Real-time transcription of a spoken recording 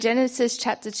Genesis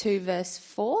chapter 2, verse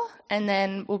 4, and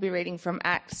then we'll be reading from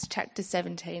Acts chapter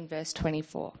 17, verse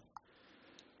 24.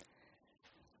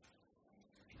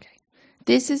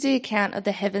 This is the account of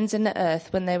the heavens and the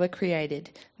earth when they were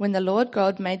created, when the Lord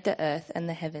God made the earth and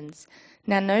the heavens.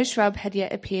 Now no shrub had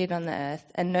yet appeared on the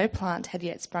earth, and no plant had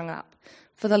yet sprung up.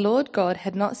 For the Lord God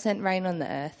had not sent rain on the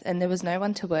earth, and there was no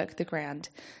one to work the ground.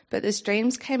 But the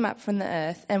streams came up from the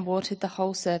earth and watered the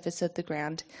whole surface of the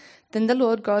ground. Then the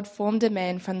Lord God formed a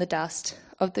man from the dust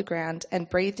of the ground and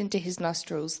breathed into his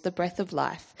nostrils the breath of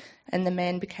life, and the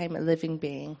man became a living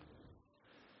being.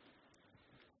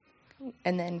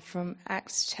 And then from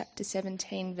Acts chapter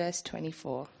 17, verse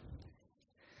 24.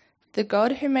 The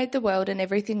God who made the world and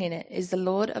everything in it is the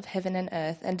Lord of heaven and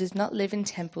earth, and does not live in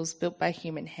temples built by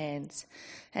human hands.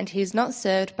 And he is not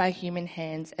served by human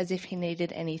hands as if he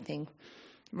needed anything.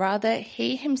 Rather,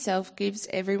 he himself gives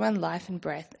everyone life and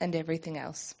breath and everything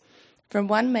else. From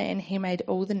one man he made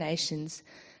all the nations,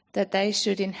 that they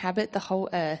should inhabit the whole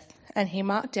earth, and he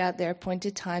marked out their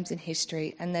appointed times in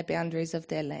history and the boundaries of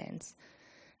their lands.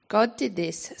 God did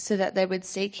this so that they would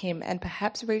seek him and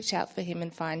perhaps reach out for him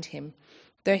and find him,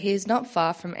 though he is not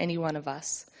far from any one of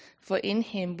us. For in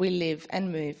him we live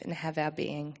and move and have our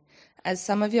being. As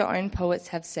some of your own poets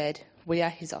have said, we are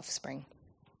his offspring.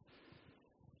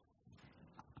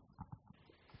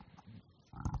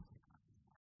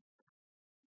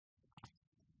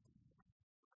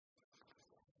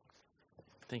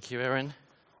 Thank you, Erin.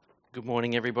 Good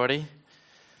morning, everybody.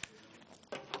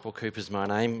 Paul Cooper's my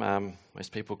name.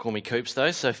 Most people call me Coops,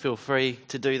 though, so feel free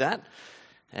to do that.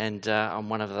 And I'm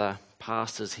one of the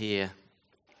pastors here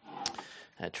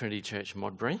at Trinity Church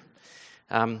Modbury.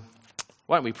 Why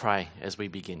don't we pray as we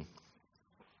begin?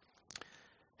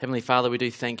 Heavenly Father, we do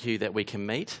thank you that we can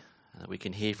meet, that we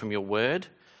can hear from your word.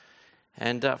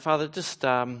 And Father, just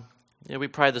we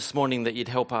pray this morning that you'd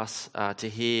help us to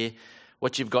hear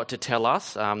what you've got to tell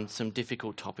us, some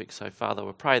difficult topics. So Father,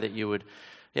 we pray that you would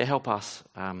help us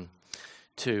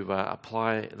to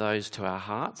apply those to our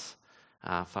hearts.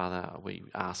 Father, we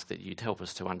ask that you'd help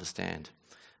us to understand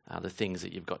the things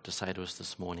that you've got to say to us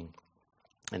this morning.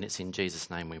 And it's in Jesus'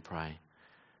 name we pray.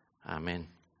 Amen.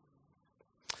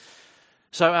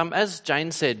 So as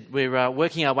Jane said, we're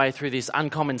working our way through this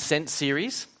Uncommon Sense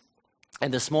series.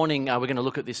 And this morning we're going to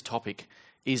look at this topic,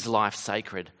 is life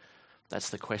sacred? That's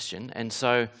the question. And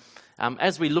so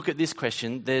as we look at this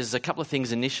question, there's a couple of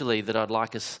things initially that I'd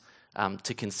like us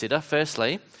to consider.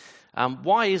 Firstly,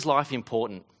 why is life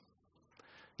important?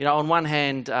 You know, on one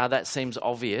hand, that seems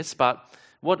obvious, but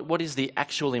what is the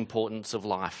actual importance of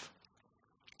life?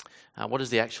 What is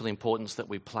the actual importance that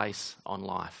we place on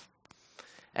life?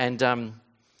 And,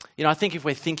 I think if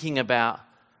we're thinking about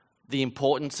the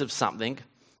importance of something,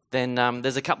 then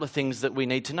there's a couple of things that we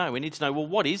need to know. We need to know, well,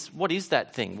 what is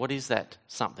that thing? What is that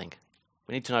something?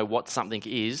 We need to know what something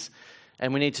is,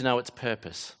 and we need to know its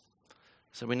purpose.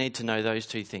 So we need to know those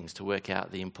two things to work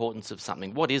out the importance of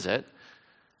something. What is it,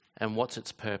 and what's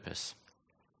its purpose?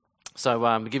 So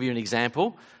I'll give you an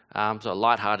example. It's a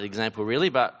light-hearted example, really,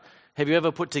 but have you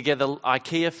ever put together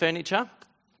IKEA furniture?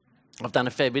 I've done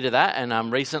a fair bit of that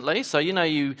and recently. So,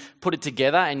 you put it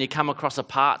together and you come across a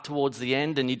part towards the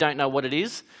end and you don't know what it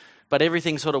is, but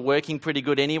everything's sort of working pretty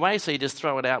good anyway, so you just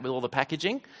throw it out with all the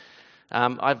packaging.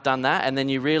 I've done that, and then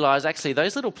you realise, actually,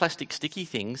 those little plastic sticky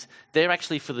things, they're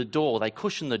actually for the door. They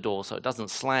cushion the door so it doesn't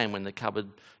slam when the cupboard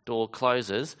door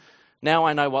closes. Now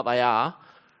I know what they are,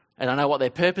 and I know what their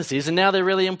purpose is, and now they're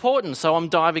really important. So I'm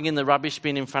diving in the rubbish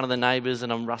bin in front of the neighbours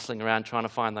and I'm rustling around trying to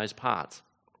find those parts.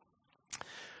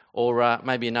 Or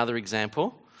maybe another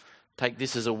example, take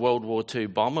this as a World War II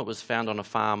bomb. It was found on a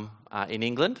farm in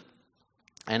England.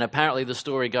 And apparently the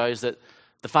story goes that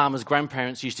the farmer's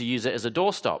grandparents used to use it as a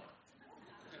doorstop.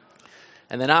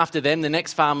 And then after them, the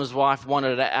next farmer's wife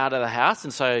wanted it out of the house.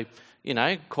 And so,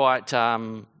 quite,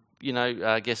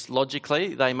 I guess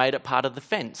logically, they made it part of the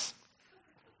fence.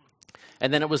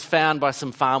 And then it was found by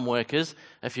some farm workers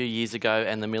a few years ago,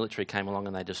 and the military came along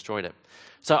and they destroyed it.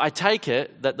 So I take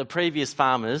it that the previous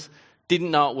farmers didn't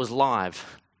know it was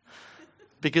live.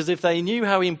 Because if they knew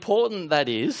how important that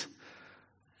is,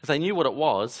 if they knew what it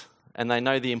was, and they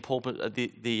know the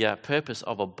purpose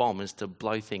of a bomb is to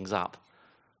blow things up,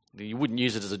 you wouldn't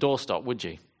use it as a doorstop, would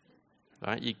you?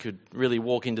 Right? You could really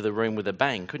walk into the room with a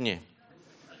bang, couldn't you?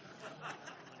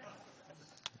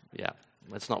 Yeah,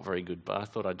 that's not very good, but I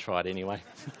thought I'd try it anyway.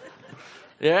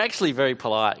 They're actually very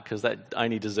polite because that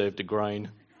only deserved a groan.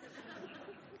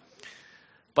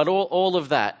 But all of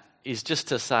that is just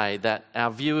to say that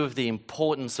our view of the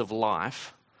importance of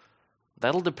life,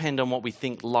 that'll depend on what we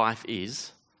think life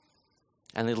is,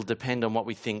 and it'll depend on what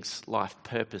we think life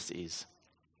purpose is.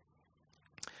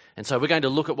 And so we're going to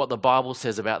look at what the Bible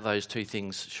says about those two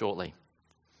things shortly.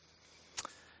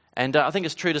 And I think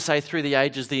it's true to say through the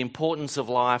ages the importance of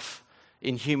life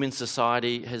in human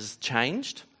society has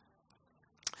changed.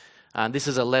 This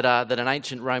is a letter that an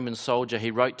ancient Roman soldier, he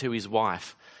wrote to his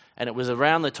wife. And it was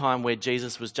around the time where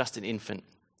Jesus was just an infant.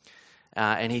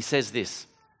 And he says this: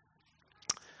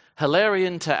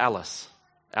 Hilarion to Alice.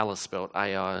 Alice spelled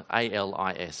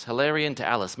A-L-I-S. Hilarion to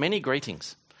Alice. Many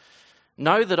greetings.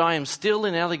 Know that I am still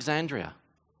in Alexandria,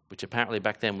 which apparently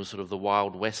back then was sort of the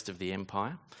wild west of the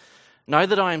empire. Know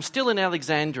that I am still in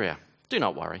Alexandria. Do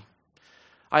not worry.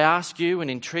 I ask you and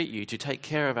entreat you to take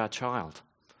care of our child.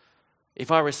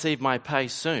 If I receive my pay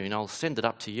soon, I'll send it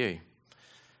up to you.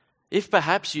 If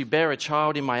perhaps you bear a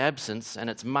child in my absence and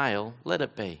it's male, let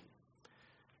it be.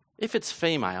 If it's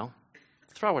female,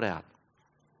 throw it out.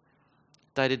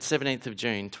 Dated 17th of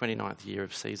June, 29th year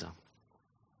of Caesar.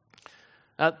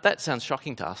 That sounds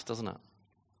shocking to us, doesn't it?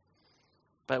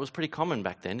 But it was pretty common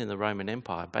back then in the Roman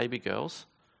Empire. Baby girls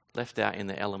left out in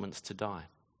the elements to die.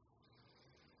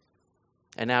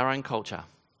 And our own culture,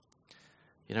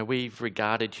 we've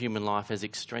regarded human life as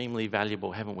extremely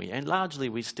valuable, haven't we? And largely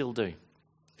we still do.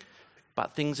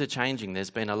 But things are changing. There's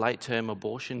been a late-term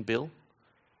abortion bill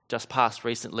just passed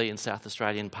recently in South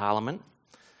Australian Parliament.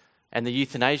 And the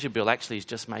euthanasia bill actually is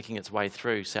just making its way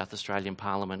through South Australian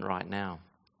Parliament right now.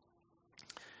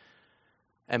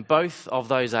 And both of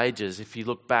those ages, if you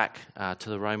look back to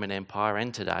the Roman Empire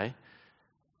and today,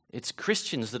 it's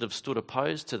Christians that have stood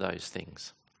opposed to those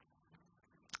things.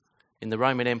 In the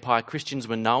Roman Empire, Christians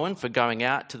were known for going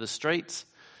out to the streets,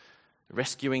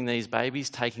 rescuing these babies,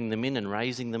 taking them in and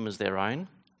raising them as their own.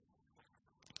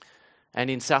 And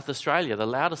in South Australia, the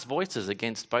loudest voices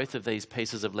against both of these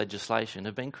pieces of legislation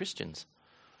have been Christians.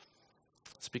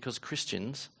 It's because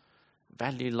Christians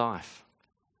value life.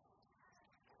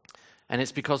 And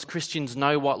it's because Christians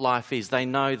know what life is. They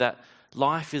know that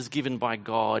life is given by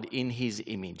God in his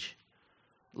image.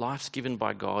 Life's given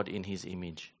by God in his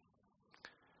image.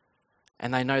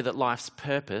 And they know that life's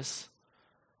purpose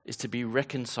is to be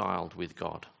reconciled with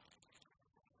God.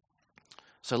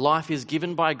 So life is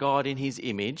given by God in his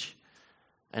image,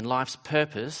 and life's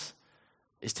purpose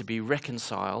is to be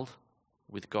reconciled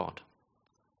with God.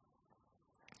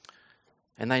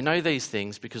 And they know these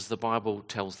things because the Bible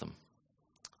tells them.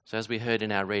 So as we heard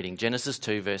in our reading, Genesis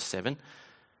 2 verse 7,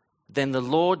 then the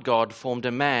Lord God formed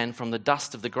a man from the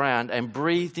dust of the ground and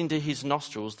breathed into his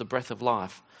nostrils the breath of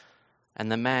life,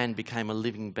 and the man became a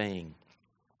living being.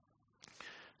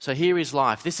 So here is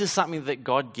life. This is something that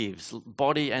God gives,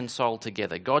 body and soul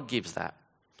together. God gives that.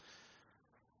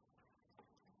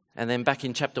 And then back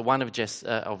in chapter 1 of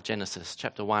Genesis,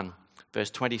 chapter 1, verse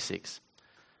 26,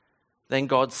 then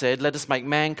God said, let us make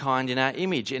mankind in our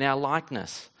image, in our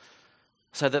likeness,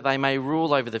 so that they may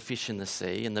rule over the fish in the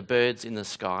sea and the birds in the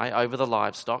sky, over the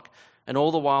livestock and all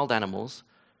the wild animals,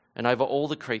 and over all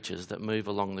the creatures that move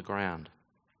along the ground.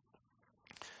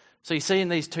 So you see in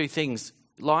these two things,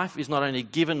 life is not only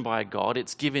given by God,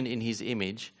 it's given in his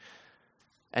image.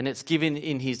 And it's given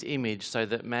in his image so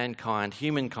that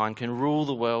humankind, can rule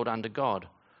the world under God.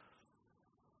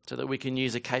 So that we can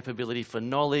use a capability for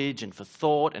knowledge and for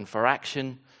thought and for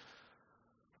action.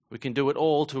 We can do it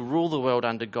all to rule the world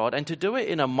under God and to do it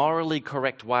in a morally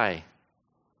correct way.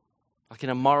 Like in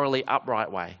a morally upright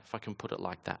way, if I can put it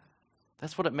like that.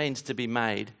 That's what it means to be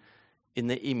made in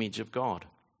the image of God.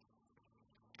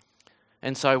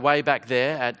 And so way back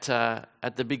there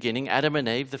at the beginning, Adam and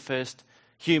Eve, the first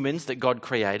humans that God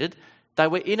created, they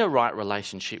were in a right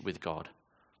relationship with God.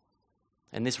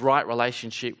 And this right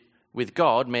relationship with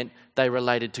God meant they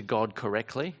related to God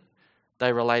correctly.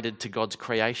 They related to God's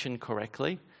creation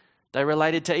correctly. They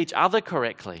related to each other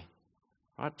correctly.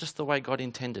 Right? Just the way God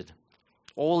intended.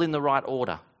 All in the right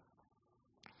order.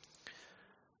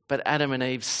 But Adam and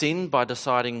Eve sinned by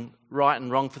deciding right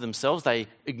and wrong for themselves. They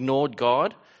ignored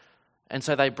God. And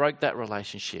so they broke that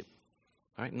relationship.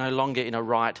 Right? No longer in a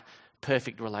right,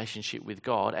 perfect relationship with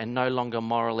God and no longer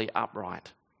morally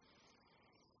upright.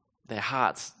 Their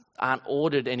hearts aren't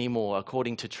ordered anymore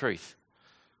according to truth.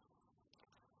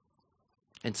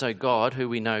 And so God, who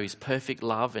we know is perfect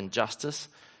love and justice,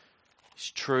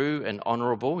 is true and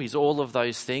honourable, he's all of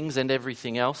those things and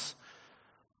everything else.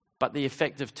 But the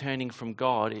effect of turning from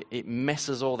God, it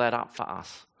messes all that up for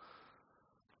us.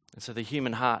 And so the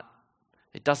human heart,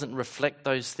 it doesn't reflect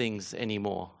those things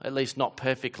anymore, at least not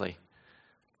perfectly.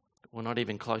 We're not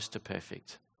even close to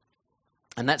perfect.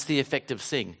 And that's the effect of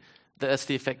sin. That's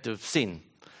the effect of sin.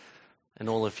 And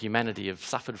all of humanity have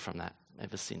suffered from that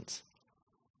ever since.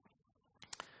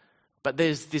 But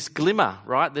there's this glimmer,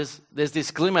 right? There's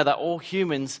this glimmer that all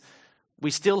humans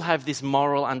we still have this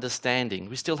moral understanding.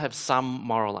 We still have some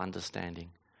moral understanding.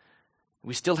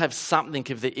 We still have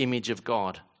something of the image of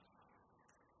God.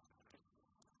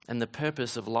 And the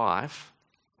purpose of life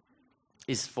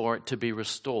is for it to be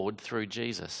restored through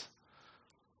Jesus.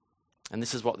 And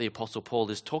this is what the Apostle Paul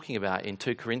is talking about in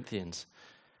 2 Corinthians,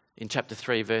 in chapter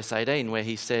 3, verse 18, where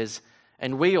he says,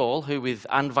 "And we all, who with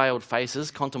unveiled faces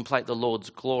contemplate the Lord's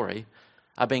glory,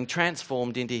 are being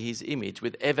transformed into his image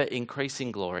with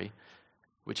ever-increasing glory,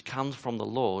 which comes from the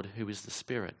Lord, who is the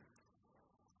Spirit."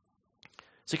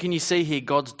 So can you see here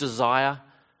God's desire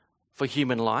for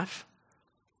human life?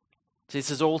 So this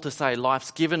is all to say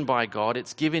life's given by God,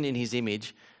 it's given in his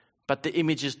image, but the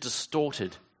image is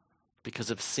distorted because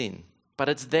of sin. But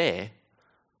it's there.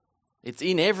 It's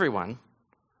in everyone,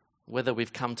 whether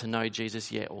we've come to know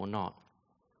Jesus yet or not.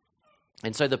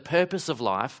 And so the purpose of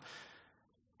life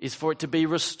is for it to be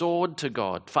restored to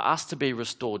God, for us to be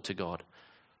restored to God,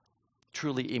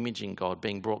 truly imaging God,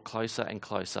 being brought closer and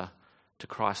closer to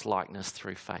Christ's likeness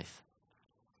through faith.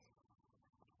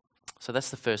 So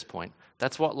that's the first point.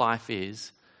 That's what life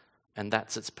is, and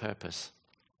that's its purpose.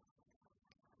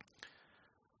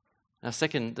 Now,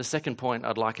 the second point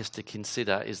I'd like us to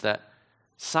consider is that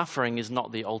suffering is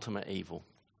not the ultimate evil.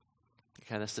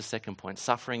 Okay, that's the second point.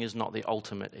 Suffering is not the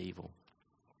ultimate evil.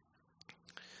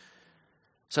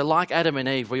 So like Adam and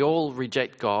Eve, we all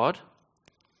reject God,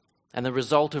 and the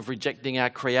result of rejecting our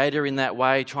Creator in that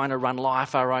way, trying to run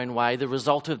life our own way, the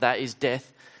result of that is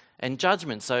death and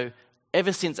judgment. So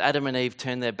ever since Adam and Eve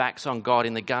turned their backs on God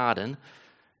in the garden,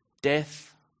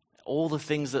 death, all the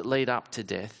things that lead up to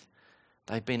death,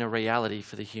 they've been a reality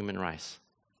for the human race.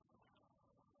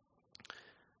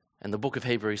 And the book of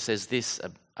Hebrews says this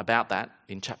about that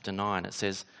in chapter 9. It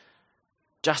says,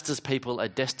 "Just as people are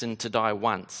destined to die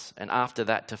once and after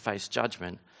that to face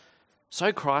judgment,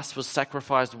 so Christ was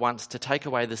sacrificed once to take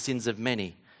away the sins of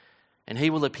many, and he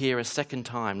will appear a second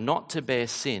time, not to bear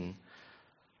sin,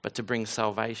 but to bring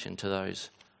salvation to those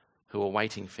who are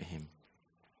waiting for him."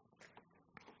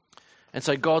 And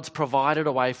so God's provided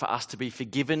a way for us to be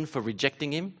forgiven for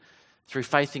rejecting him. Through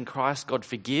faith in Christ, God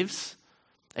forgives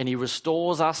and he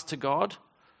restores us to God.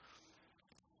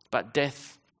 But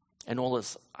death and all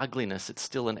its ugliness, it's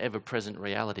still an ever-present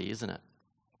reality, isn't it?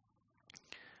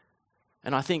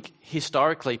 And I think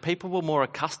historically, people were more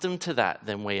accustomed to that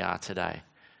than we are today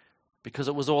because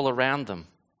it was all around them.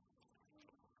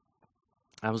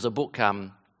 There was a book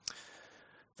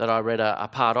that I read a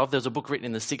part of. There was a book written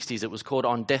in the 60s. It was called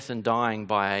On Death and Dying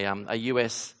by a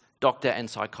US doctor and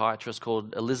psychiatrist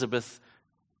called Elizabeth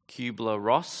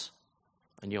Kubler-Ross.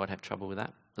 I knew I'd have trouble with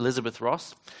that. Elizabeth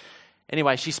Ross.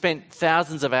 Anyway, she spent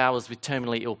thousands of hours with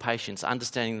terminally ill patients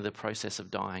understanding the process of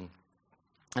dying.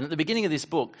 And at the beginning of this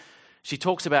book, she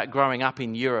talks about growing up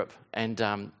in Europe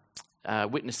and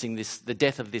witnessing the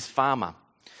death of this farmer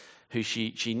who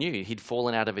she knew. He'd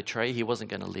fallen out of a tree. He wasn't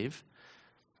going to live.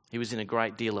 He was in a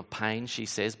great deal of pain, she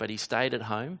says, but he stayed at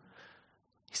home.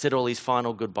 He said all his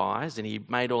final goodbyes and he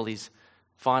made all his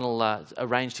final,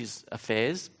 arranged his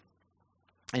affairs.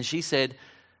 And she said,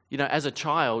 you know, as a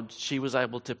child, she was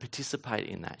able to participate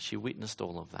in that. She witnessed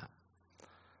all of that.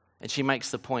 And she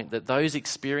makes the point that those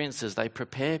experiences, they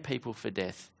prepare people for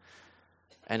death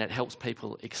and it helps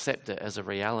people accept it as a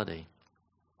reality.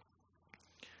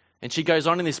 And she goes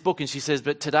on in this book and she says,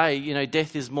 but today, you know,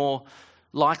 death is more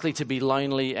likely to be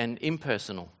lonely and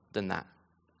impersonal than that.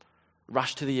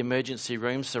 Rush to the emergency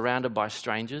room surrounded by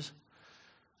strangers.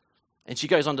 And she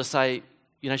goes on to say,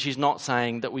 you know, she's not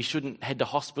saying that we shouldn't head to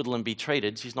hospital and be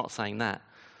treated. She's not saying that.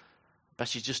 But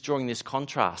she's just drawing this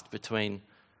contrast between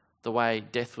the way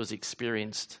death was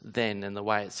experienced then and the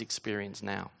way it's experienced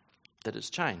now, that it's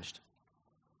changed.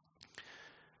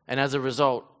 And as a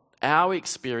result, our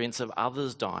experience of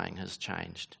others dying has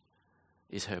changed,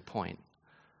 is her point.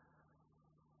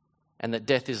 And that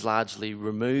death is largely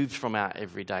removed from our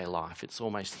everyday life. It's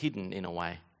almost hidden in a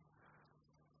way.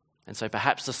 And so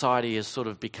perhaps society has sort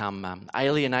of become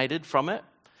alienated from it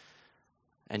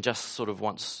and just sort of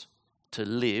wants to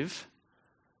live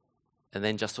and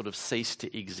then just sort of cease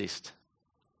to exist.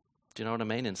 Do you know what I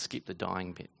mean? And skip the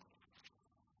dying bit.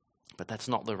 But that's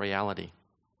not the reality.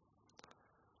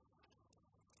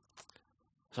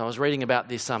 So I was reading about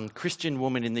this Christian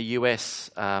woman in the US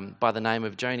by the name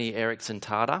of Joni Eareckson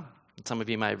Tada. Some of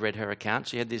you may have read her account.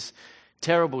 She had this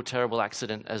terrible, terrible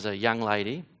accident as a young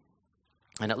lady,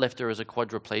 and it left her as a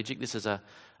quadriplegic. This is a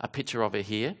picture of her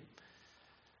here.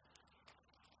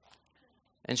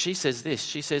 And she says this.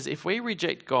 She says, if we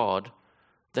reject God,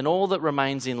 then all that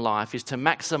remains in life is to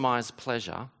maximize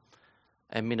pleasure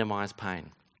and minimize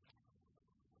pain.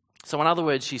 So in other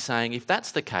words, she's saying, if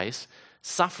that's the case,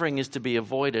 Suffering is to be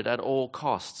avoided at all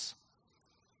costs.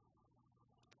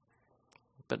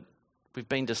 But we've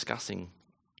been discussing,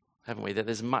 haven't we, that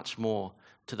there's much more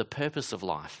to the purpose of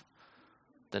life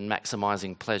than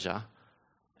maximising pleasure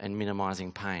and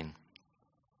minimising pain.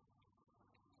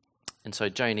 And so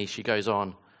Joni, she goes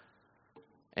on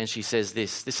and she says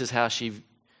this. This is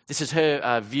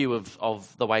her view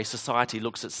of the way society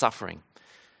looks at suffering.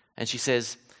 And she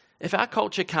says, if our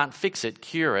culture can't fix it,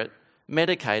 cure it,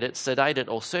 medicate it, sedate it,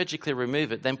 or surgically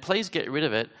remove it, then please get rid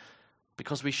of it,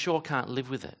 because we sure can't live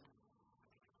with it.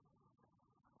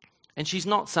 And she's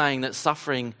not saying that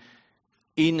suffering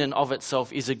in and of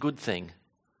itself is a good thing.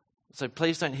 So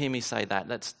please don't hear me say that.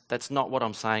 That's not what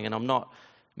I'm saying, and I'm not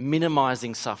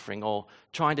minimising suffering or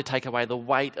trying to take away the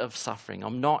weight of suffering.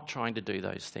 I'm not trying to do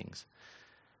those things.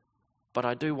 But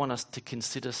I do want us to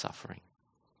consider suffering.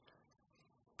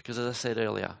 Because as I said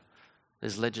earlier,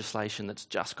 there's legislation that's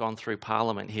just gone through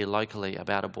Parliament here locally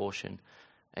about abortion,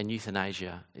 and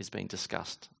euthanasia is being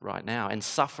discussed right now. And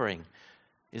suffering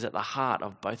is at the heart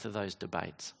of both of those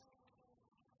debates.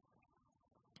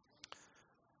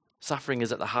 Suffering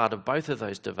is at the heart of both of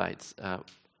those debates.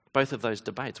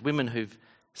 Women who've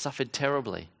suffered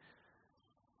terribly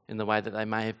in the way that they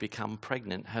may have become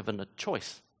pregnant have a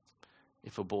choice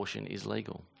if abortion is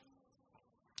legal.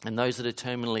 And those that are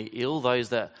terminally ill, those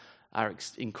that are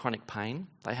in chronic pain,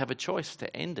 they have a choice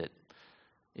to end it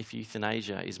if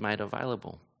euthanasia is made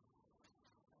available.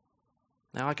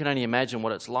 Now, I can only imagine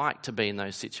what it's like to be in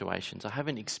those situations. I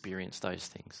haven't experienced those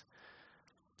things.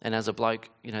 And as a bloke,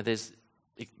 there's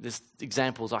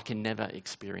examples I can never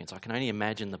experience. I can only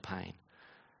imagine the pain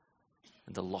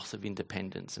and the loss of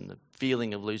independence and the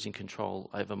feeling of losing control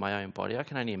over my own body. I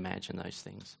can only imagine those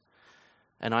things.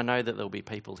 And I know that there'll be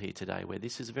people here today where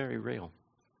this is very real.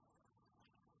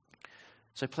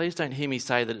 So please don't hear me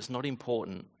say that it's not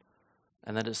important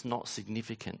and that it's not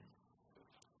significant,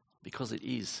 because it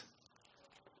is.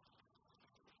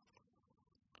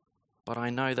 But I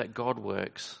know that God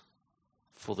works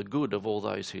for the good of all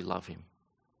those who love him.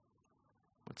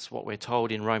 That's what we're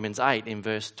told in Romans 8 in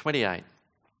verse 28.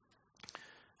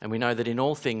 And we know that in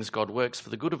all things God works for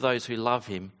the good of those who love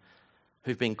him,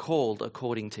 who've been called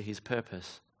according to his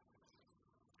purpose.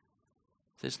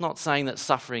 So it's not saying that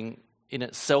suffering in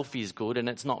itself is good, and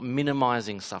it's not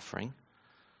minimising suffering,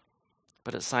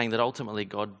 but it's saying that ultimately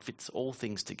God fits all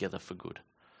things together for good.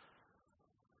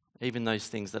 Even those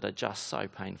things that are just so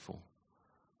painful,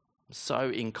 so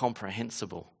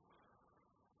incomprehensible.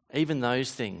 Even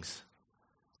those things,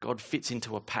 God fits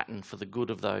into a pattern for the good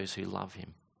of those who love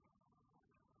him.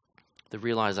 The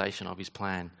realisation of his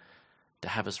plan to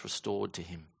have us restored to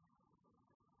him.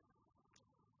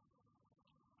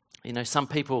 Some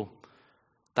people,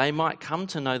 they might come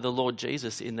to know the Lord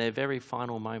Jesus in their very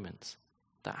final moments.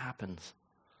 That happens.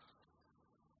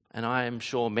 And I am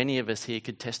sure many of us here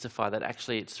could testify that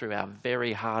actually it's through our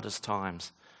very hardest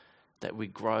times that we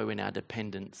grow in our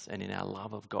dependence and in our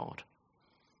love of God.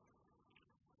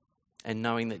 And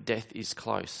knowing that death is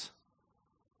close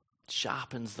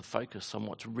sharpens the focus on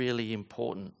what's really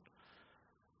important.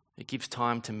 It gives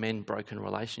time to mend broken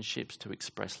relationships, to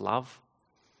express love,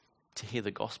 to hear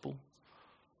the gospel.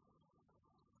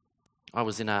 I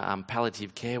was in a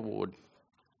palliative care ward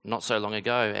not so long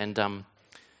ago, and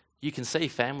you can see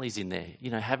families in there,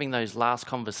 having those last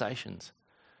conversations,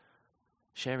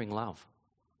 sharing love,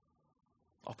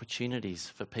 opportunities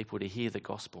for people to hear the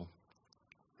gospel.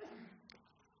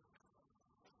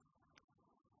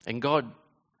 And God,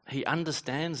 he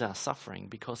understands our suffering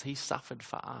because he suffered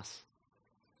for us.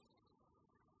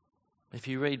 If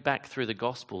you read back through the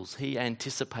Gospels,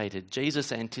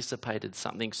 Jesus anticipated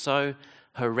something so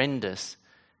horrendous,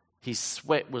 his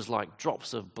sweat was like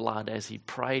drops of blood as he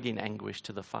prayed in anguish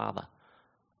to the Father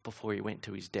before he went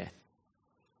to his death.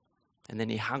 And then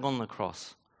he hung on the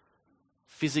cross,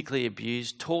 physically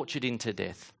abused, tortured into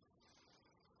death.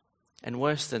 And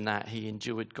worse than that, he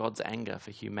endured God's anger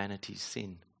for humanity's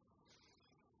sin.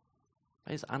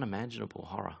 That is unimaginable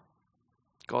horror.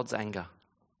 God's anger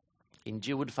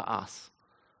endured for us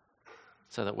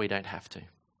so that we don't have to.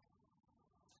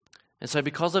 And so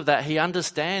because of that, he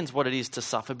understands what it is to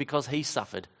suffer because he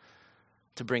suffered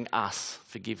to bring us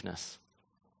forgiveness.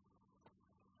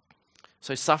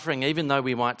 So suffering, even though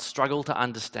we might struggle to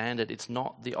understand it, it's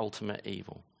not the ultimate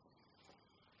evil.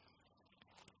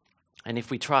 And if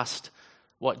we trust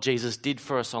what Jesus did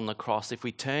for us on the cross, if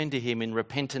we turn to him in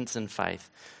repentance and faith,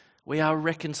 we are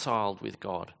reconciled with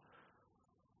God,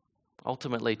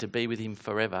 ultimately to be with him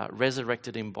forever,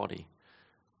 resurrected in body,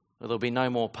 where there'll be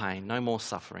no more pain, no more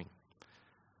suffering,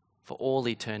 for all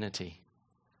eternity,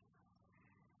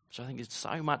 which I think is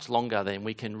so much longer than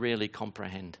we can really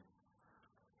comprehend.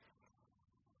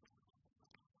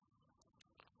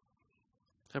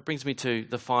 That brings me to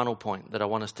the final point that I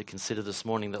want us to consider this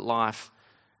morning, that life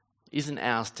isn't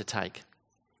ours to take.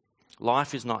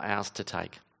 Life is not ours to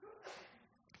take.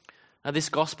 Now, this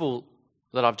gospel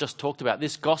that I've just talked about,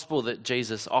 this gospel that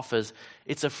Jesus offers,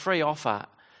 it's a free offer,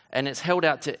 and it's held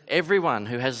out to everyone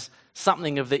who has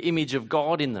something of the image of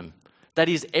God in them. That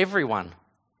is everyone.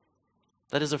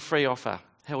 That is a free offer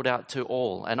held out to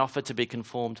all, an offer to be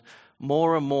conformed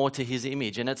more and more to his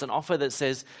image. And it's an offer that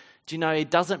says, do you know,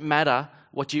 it doesn't matter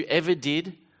what you ever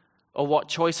did or what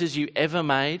choices you ever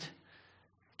made.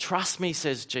 Trust me,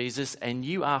 says Jesus, and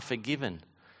you are forgiven.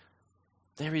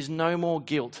 There is no more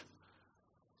guilt.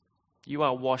 You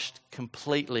are washed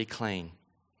completely clean.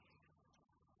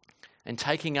 And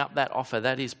taking up that offer,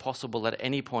 that is possible at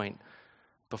any point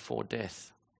before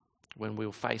death, when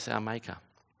we'll face our Maker,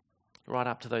 right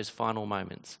up to those final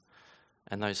moments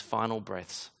and those final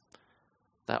breaths.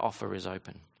 That offer is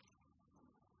open.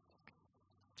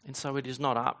 And so it is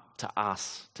not up to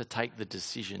us to take the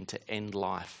decision to end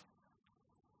life,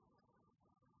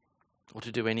 or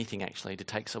to do anything actually to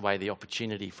take away the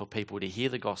opportunity for people to hear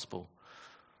the gospel,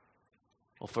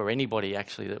 or for anybody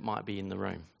actually that might be in the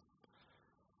room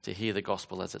to hear the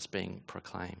gospel as it's being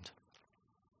proclaimed.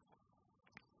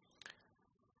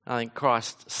 I think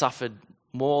Christ suffered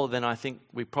more than I think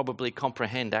we probably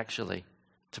comprehend actually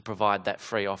to provide that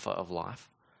free offer of life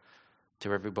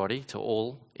to everybody, to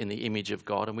all in the image of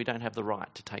God, and we don't have the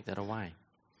right to take that away.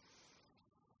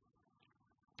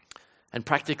 And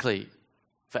practically,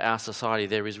 for our society,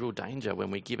 there is real danger when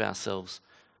we give ourselves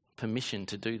permission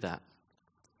to do that.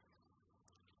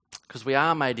 Because we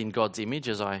are made in God's image,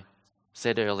 as I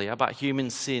said earlier, but human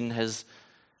sin has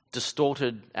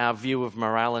distorted our view of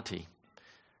morality.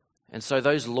 And so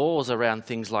those laws around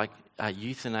things like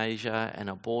euthanasia and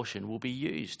abortion will be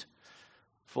used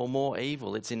for more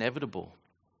evil. It's inevitable.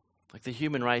 Like, the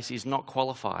human race is not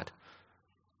qualified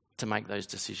to make those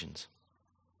decisions.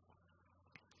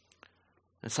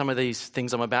 And some of these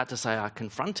things I'm about to say are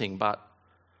confronting, but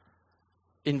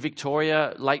in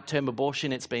Victoria, late-term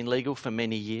abortion, it's been legal for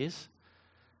many years.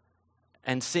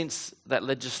 And since that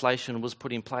legislation was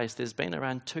put in place, there's been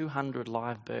around 200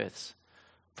 live births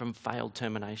from failed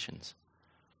terminations.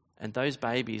 And those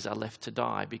babies are left to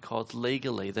die because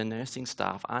legally the nursing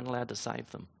staff aren't allowed to save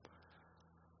them.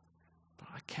 But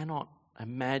I cannot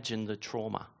imagine the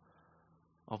trauma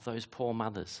of those poor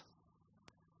mothers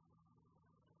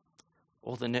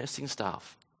or the nursing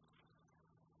staff.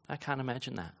 I can't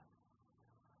imagine that.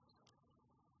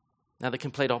 Now, the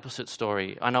complete opposite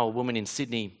story. I know of a woman in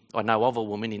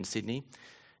Sydney.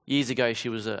 Years ago, she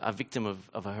was a victim of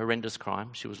a horrendous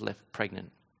crime. She was left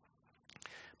pregnant.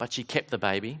 But she kept the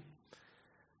baby.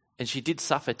 And she did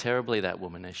suffer terribly, that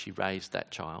woman, as she raised that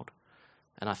child.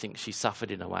 And I think she suffered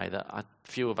in a way that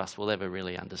few of us will ever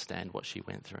really understand what she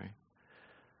went through.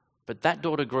 But that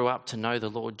daughter grew up to know the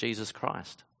Lord Jesus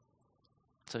Christ.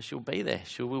 So she'll be there.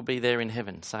 She will be there in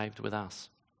heaven, saved with us.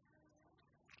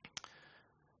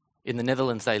 In the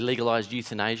Netherlands, they legalised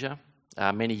euthanasia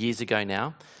many years ago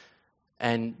now.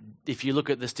 And if you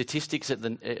look at the statistics of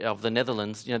the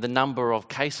Netherlands, you know, the number of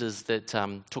cases that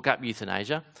took up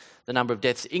euthanasia, the number of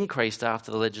deaths increased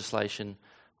after the legislation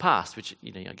passed, which,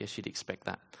 you know, I guess you'd expect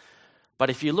that. But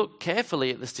if you look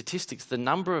carefully at the statistics, the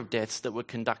number of deaths that were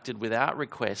conducted without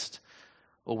request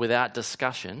or without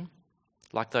discussion,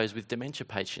 like those with dementia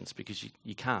patients, because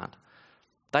you can't,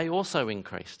 they also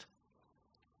increased.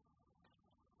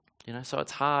 You know, so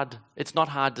it's not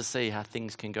hard to see how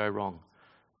things can go wrong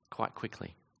quite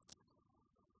quickly.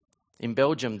 In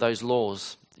Belgium, those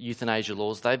laws, euthanasia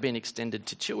laws, they've been extended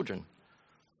to children.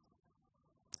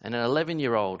 And an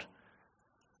 11-year-old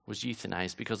was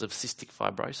euthanized because of cystic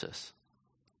fibrosis.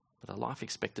 But the life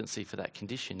expectancy for that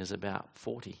condition is about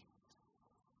 40.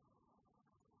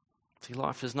 See,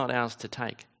 life is not ours to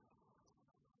take.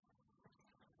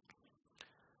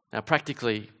 Now,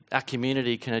 practically, our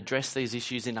community can address these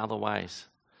issues in other ways.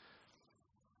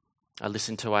 I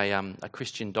listened to a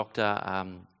Christian doctor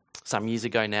some years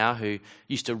ago now who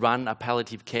used to run a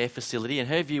palliative care facility, and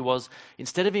her view was,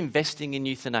 instead of investing in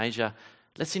euthanasia,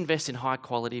 let's invest in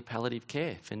high-quality palliative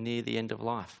care for near the end of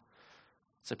life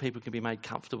so people can be made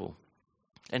comfortable.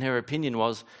 And her opinion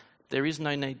was, there is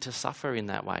no need to suffer in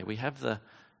that way. We have the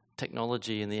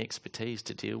technology and the expertise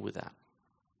to deal with that.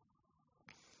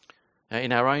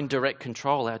 In our own direct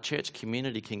control, our church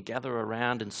community can gather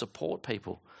around and support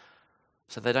people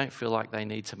so they don't feel like they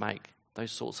need to make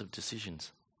those sorts of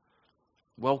decisions.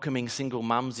 Welcoming single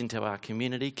mums into our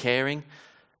community, caring,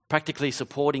 practically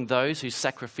supporting those who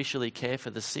sacrificially care for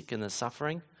the sick and the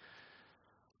suffering,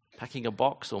 packing a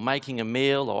box or making a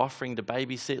meal or offering to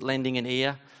babysit, lending an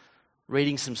ear,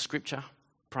 reading some scripture,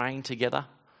 praying together.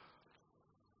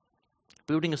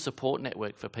 building a support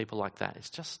network for people like that. It's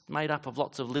just made up of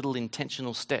lots of little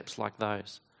intentional steps like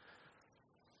those.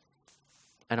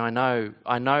 And I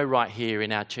know right here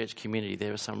in our church community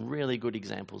there are some really good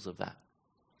examples of that.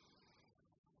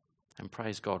 And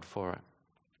praise God for it.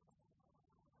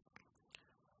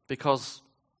 Because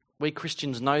we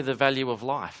Christians know the value of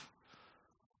life.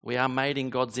 We are made in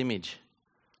God's image.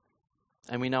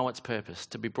 And we know its purpose,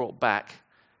 to be brought back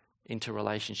into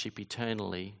relationship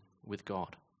eternally with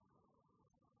God.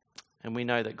 And we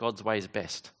know that God's way is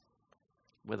best,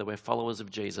 whether we're followers of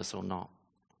Jesus or not.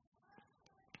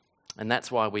 And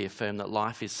that's why we affirm that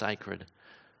life is sacred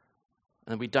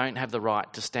and we don't have the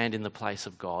right to stand in the place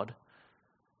of God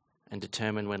and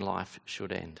determine when life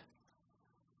should end.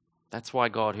 That's why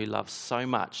God, who loves so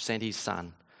much, sent his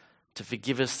Son to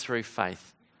forgive us through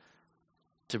faith,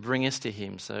 to bring us to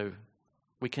him so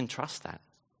we can trust that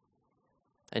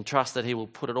and trust that he will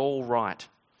put it all right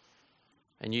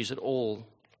and use it all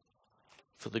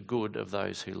for the good of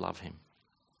those who love him.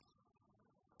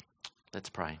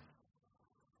 Let's pray.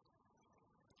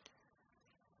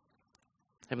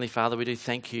 Heavenly Father, we do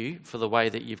thank you for the way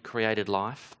that you've created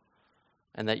life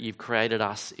and that you've created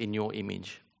us in your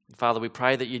image. Father, we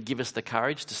pray that you'd give us the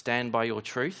courage to stand by your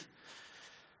truth,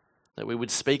 that we would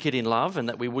speak it in love and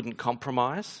that we wouldn't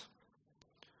compromise.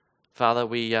 Father,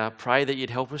 we pray that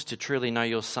you'd help us to truly know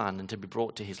your Son and to be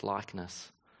brought to his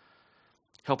likeness.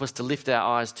 Help us to lift our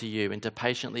eyes to you and to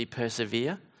patiently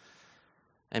persevere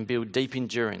and build deep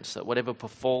endurance, that whatever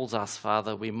befalls us,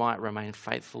 Father, we might remain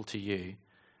faithful to you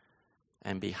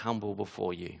and be humble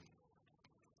before you.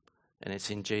 And it's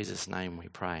in Jesus' name we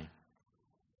pray.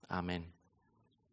 Amen.